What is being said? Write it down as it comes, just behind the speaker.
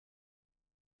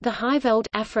The Highveld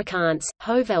Afrikaans,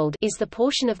 Hoeveld, is the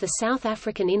portion of the South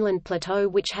African inland plateau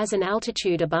which has an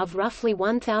altitude above roughly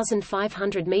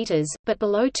 1,500 meters, but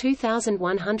below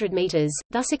 2,100 meters,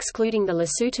 thus excluding the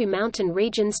Lesotho mountain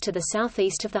regions to the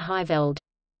southeast of the Highveld.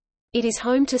 It is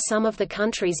home to some of the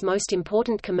country's most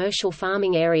important commercial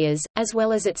farming areas, as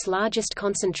well as its largest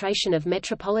concentration of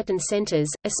metropolitan centers,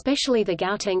 especially the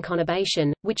Gauteng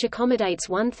conurbation, which accommodates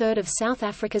one-third of South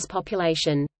Africa's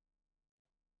population.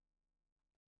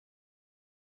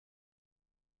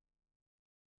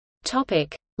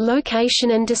 Topic: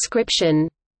 Location and description.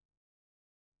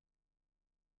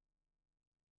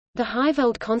 The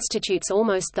Highveld constitutes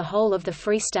almost the whole of the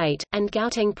Free State, and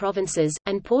Gauteng provinces,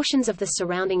 and portions of the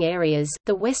surrounding areas,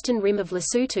 the western rim of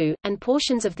Lesotho, and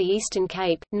portions of the Eastern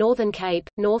Cape, Northern Cape,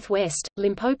 Northwest,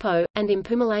 Limpopo, and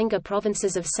Mpumalanga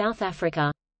provinces of South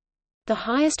Africa. The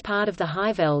highest part of the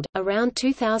Highveld, around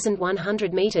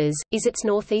 2,100 meters, is its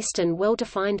northeastern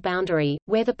well-defined boundary,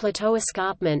 where the plateau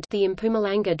escarpment, the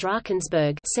Mpumalanga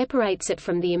Drakensberg, separates it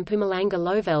from the Mpumalanga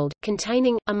Lowveld,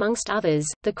 containing, amongst others,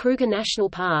 the Kruger National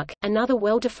Park. Another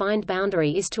well-defined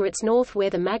boundary is to its north where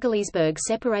the Magaliesberg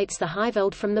separates the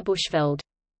Highveld from the Bushveld.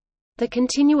 The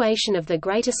continuation of the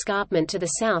Great Escarpment to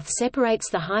the south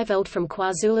separates the Highveld from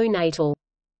KwaZulu-Natal.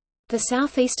 The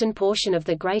southeastern portion of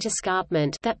the Great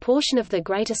Escarpment, that portion of the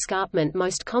Great Escarpment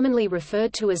most commonly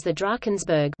referred to as the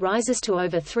Drakensberg, rises to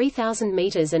over 3,000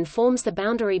 meters and forms the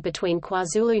boundary between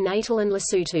KwaZulu-Natal and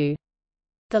Lesotho.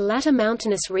 The latter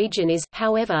mountainous region is,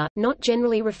 however, not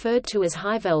generally referred to as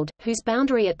Highveld, whose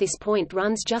boundary at this point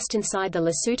runs just inside the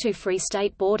Lesotho Free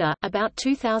State border, about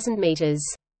 2,000 meters.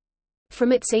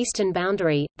 From its eastern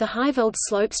boundary, the Highveld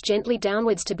slopes gently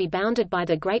downwards to be bounded by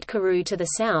the Great Karoo to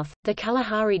the south, the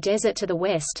Kalahari Desert to the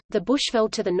west, the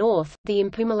Bushveld to the north, the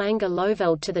Mpumalanga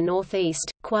Lowveld to the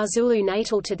northeast,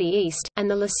 KwaZulu-Natal to the east,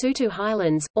 and the Lesotho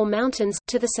Highlands, or mountains,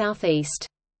 to the southeast.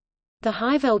 The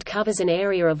Highveld covers an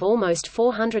area of almost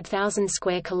 400,000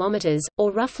 square kilometers,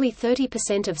 or roughly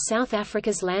 30% of South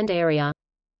Africa's land area.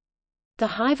 The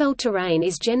Highveld terrain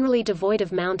is generally devoid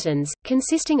of mountains,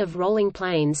 consisting of rolling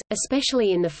plains,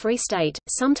 especially in the Free State,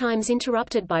 sometimes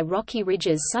interrupted by rocky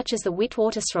ridges such as the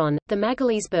Witwatersrand, the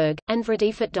Magaliesberg, and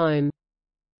Vredefort Dome.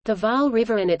 The Vaal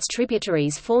River and its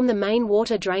tributaries form the main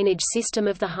water drainage system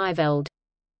of the Highveld.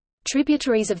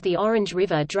 Tributaries of the Orange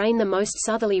River drain the most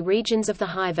southerly regions of the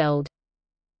Highveld.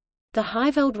 The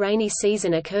Highveld rainy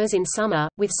season occurs in summer,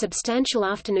 with substantial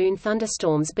afternoon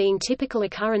thunderstorms being typical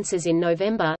occurrences in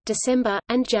November, December,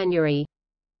 and January.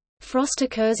 Frost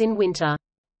occurs in winter.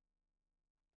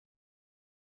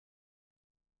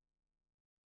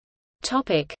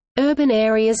 Topic: Urban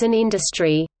areas and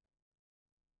industry.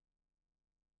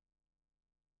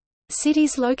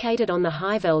 Cities located on the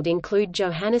Highveld include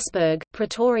Johannesburg,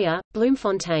 Pretoria,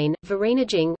 Bloemfontein,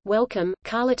 Vereeniging, Welkom,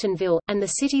 Carletonville, and the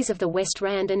cities of the West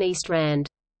Rand and East Rand.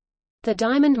 The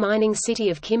diamond mining city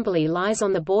of Kimberley lies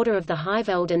on the border of the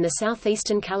Highveld and the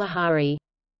southeastern Kalahari.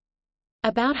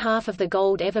 About half of the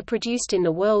gold ever produced in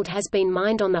the world has been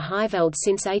mined on the Highveld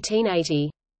since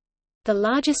 1880. The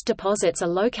largest deposits are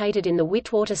located in the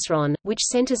Witwatersrand, which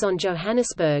centers on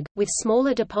Johannesburg, with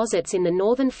smaller deposits in the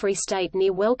northern Free State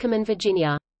near Welkom and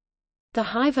Virginia. The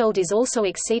Highveld is also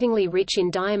exceedingly rich in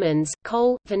diamonds,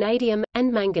 coal, vanadium,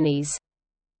 and manganese.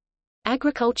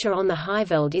 Agriculture on the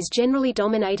Highveld is generally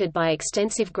dominated by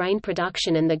extensive grain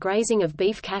production and the grazing of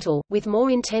beef cattle, with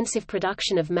more intensive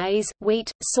production of maize,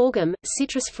 wheat, sorghum,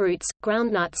 citrus fruits,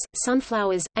 groundnuts,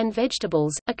 sunflowers, and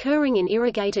vegetables, occurring in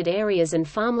irrigated areas and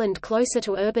farmland closer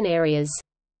to urban areas.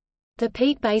 The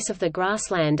peat base of the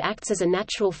grassland acts as a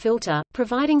natural filter,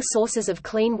 providing sources of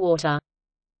clean water.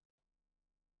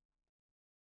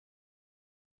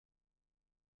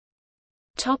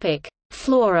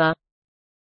 Flora.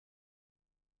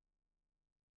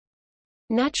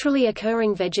 Naturally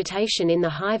occurring vegetation in the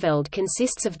Highveld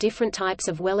consists of different types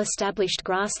of well-established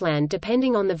grassland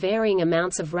depending on the varying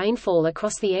amounts of rainfall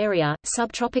across the area,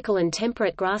 subtropical and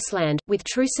temperate grassland, with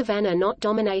true savanna not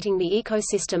dominating the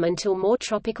ecosystem until more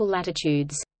tropical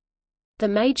latitudes. The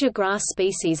major grass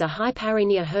species are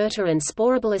Hyparrhenia hirta and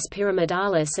Sporabilis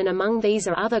pyramidalis, and among these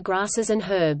are other grasses and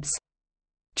herbs.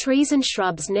 Trees and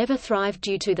shrubs never thrive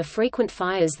due to the frequent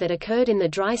fires that occurred in the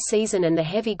dry season and the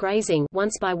heavy grazing,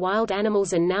 once by wild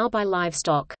animals and now by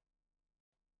livestock.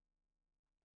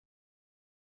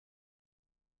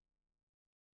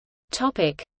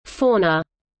 Fauna.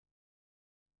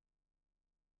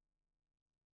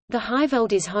 The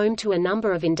Highveld is home to a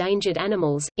number of endangered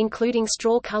animals, including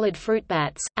straw-colored fruit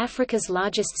bats, Africa's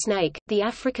largest snake, the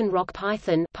African rock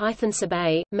python Python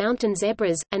sabae, mountain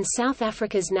zebras, and South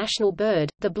Africa's national bird,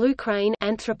 the blue crane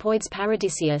Anthropoides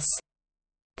paradisius.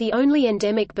 The only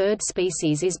endemic bird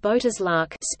species is Boter's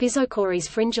lark Spizochores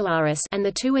fringularis and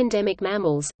the two endemic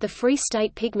mammals, the Free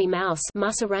State pygmy mouse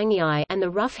Musarangii and the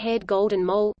rough-haired golden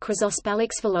mole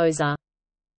Chrysospalix villosa.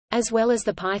 As well as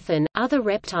the python, other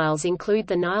reptiles include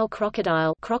the Nile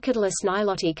crocodile Crocodilus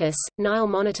niloticus, Nile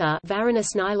monitor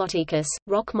Varanus niloticus,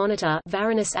 rock monitor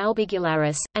Varanus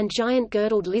albigularis, and giant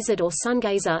girdled lizard or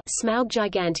sungazer Smaug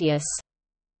giganteus.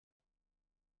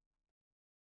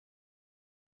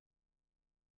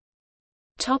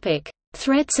 Topic: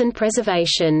 Threats and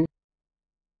preservation.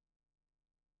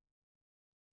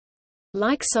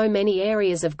 Like so many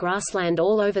areas of grassland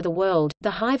all over the world, the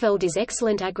Highveld is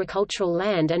excellent agricultural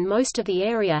land and most of the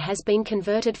area has been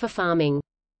converted for farming.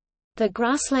 The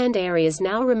grassland areas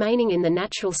now remaining in the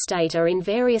natural state are in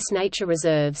various nature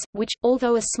reserves, which,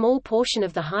 although a small portion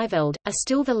of the Highveld, are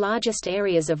still the largest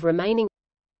areas of remaining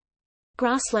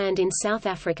grassland in South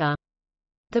Africa.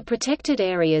 The protected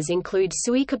areas include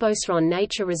Suikebosron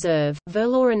Nature Reserve,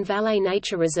 Verloren Valley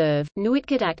Nature Reserve,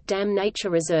 Nuitgedak Dam Nature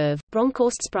Reserve,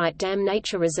 Bronkhorstspruit Dam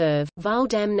Nature Reserve, Vaal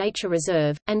Dam Nature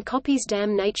Reserve, and Koppies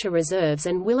Dam Nature Reserves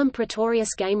and Willem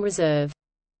Pretorius Game Reserve.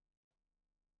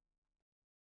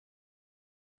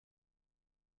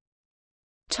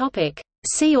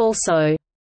 See also: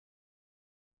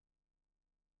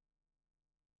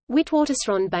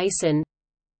 Witwatersrand Basin,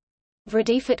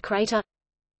 Vredefort Crater,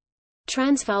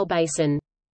 Transvaal Basin.